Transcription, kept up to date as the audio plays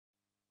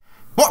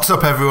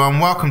What's up everyone,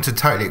 welcome to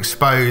Totally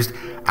Exposed,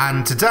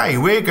 and today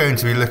we're going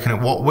to be looking at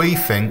what we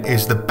think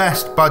is the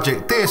best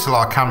budget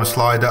DSLR camera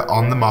slider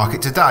on the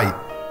market today.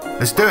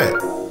 Let's do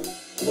it!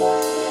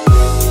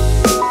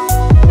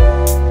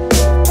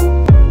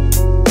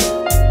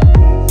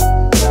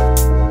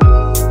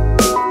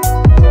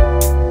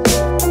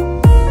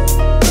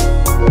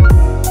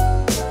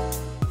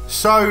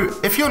 So,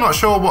 if you're not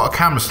sure what a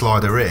camera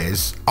slider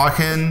is, I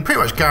can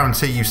pretty much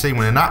guarantee you've seen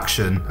one in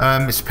action.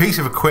 It's a piece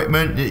of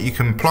equipment that you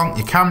can plonk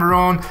your camera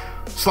on,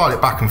 slide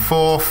it back and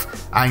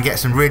forth, and get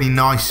some really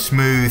nice,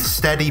 smooth,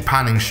 steady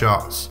panning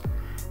shots.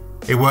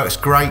 It works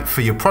great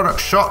for your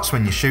product shots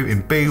when you're shooting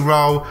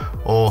B-roll,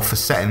 or for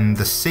setting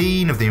the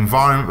scene of the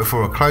environment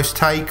before a close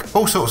take,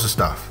 all sorts of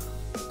stuff.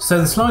 So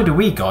the slider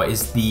we got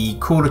is the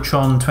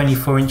Koolertron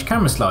 24-inch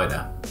camera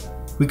slider.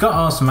 We got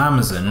ours from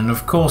Amazon, and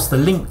of course the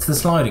link to the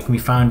slider can be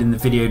found in the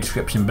video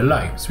description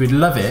below, so we'd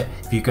love it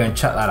if you go and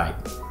check that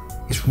out.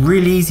 It's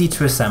really easy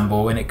to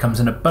assemble and it comes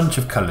in a bunch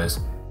of colours.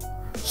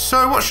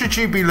 So what should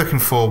you be looking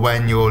for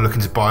when you're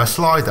looking to buy a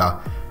slider?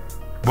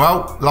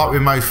 Well, like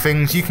with most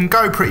things, you can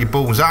go pretty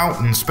balls out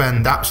and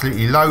spend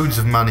absolutely loads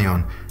of money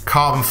on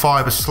carbon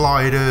fibre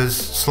sliders,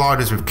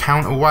 sliders with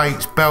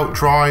counterweights, belt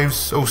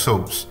drives, all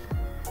sorts.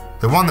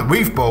 The one that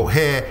we've bought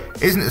here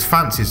isn't as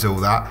fancy as all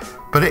that,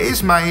 but it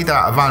is made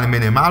out of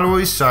aluminium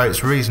alloys, so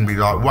it's reasonably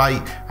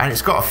lightweight, and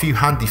it's got a few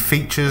handy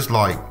features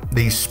like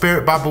these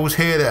spirit bubbles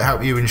here that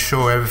help you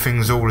ensure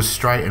everything's all as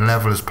straight and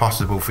level as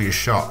possible for your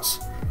shots.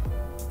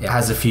 It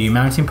has a few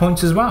mounting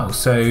points as well,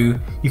 so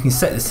you can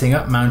set this thing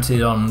up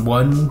mounted on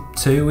 1,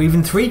 2, or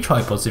even 3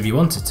 tripods if you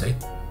wanted to.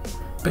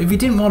 But if you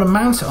didn't want to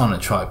mount it on a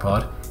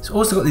tripod, it's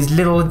also got these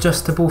little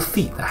adjustable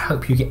feet that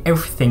help you get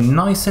everything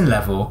nice and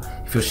level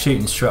if you're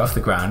shooting straight off the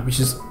ground, which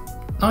is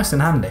nice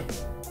and handy.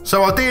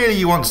 So ideally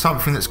you want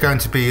something that's going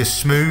to be as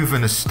smooth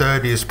and as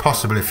sturdy as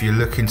possible if you're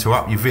looking to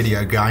up your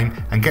video game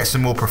and get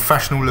some more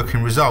professional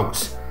looking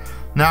results.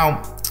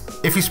 Now,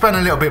 if you spend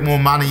a little bit more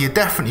money, you're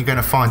definitely going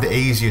to find it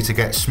easier to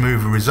get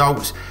smoother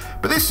results,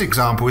 but this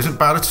example isn't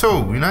bad at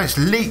all. You know, it's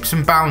leaps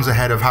and bounds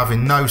ahead of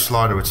having no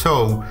slider at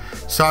all,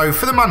 so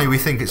for the money we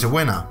think it's a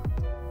winner.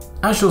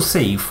 As you'll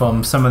see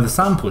from some of the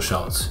sample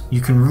shots, you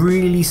can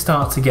really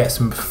start to get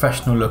some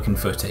professional looking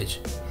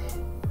footage.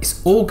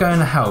 It's all going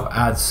to help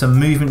add some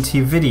movement to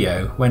your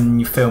video when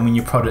you're filming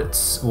your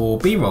products or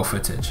B-roll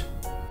footage.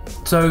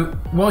 So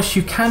whilst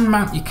you can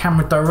mount your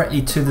camera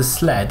directly to the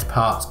sled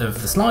part of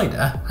the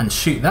slider and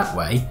shoot that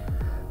way,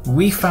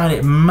 we found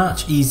it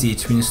much easier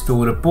to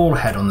install a ball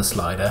head on the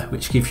slider,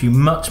 which gives you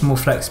much more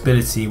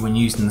flexibility when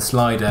using the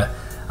slider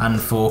and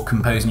for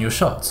composing your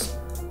shots.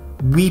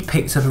 We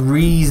picked up a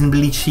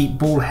reasonably cheap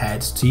ball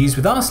head to use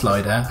with our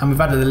slider, and we've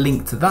added a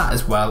link to that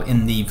as well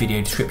in the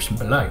video description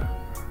below.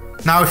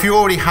 Now if you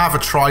already have a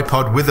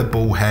tripod with a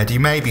ball head, you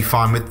may be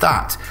fine with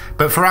that,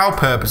 but for our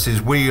purposes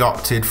we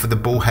opted for the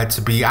ball head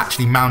to be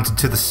actually mounted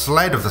to the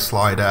sled of the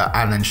slider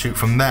and then shoot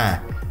from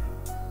there.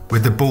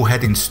 With the ball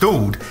head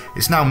installed,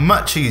 it's now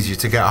much easier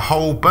to get a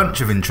whole bunch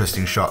of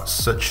interesting shots,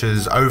 such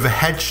as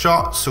overhead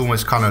shots,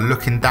 almost kind of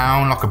looking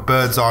down like a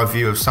bird's eye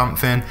view of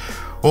something,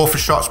 or for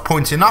shots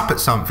pointing up at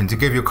something to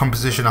give your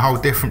composition a whole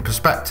different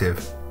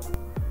perspective.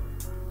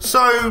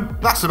 So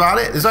that's about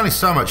it. There's only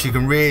so much you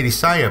can really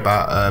say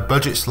about a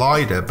budget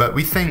slider, but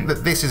we think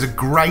that this is a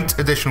great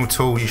additional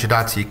tool you should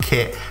add to your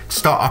kit to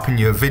start upping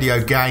your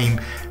video game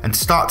and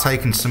start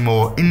taking some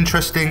more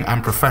interesting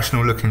and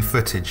professional looking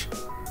footage.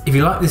 If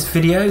you like this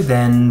video,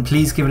 then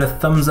please give it a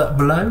thumbs up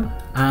below,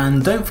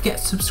 and don't forget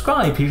to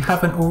subscribe if you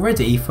haven't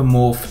already for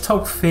more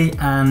photography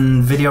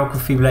and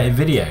videography related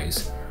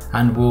videos,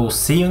 and we'll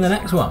see you in the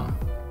next one.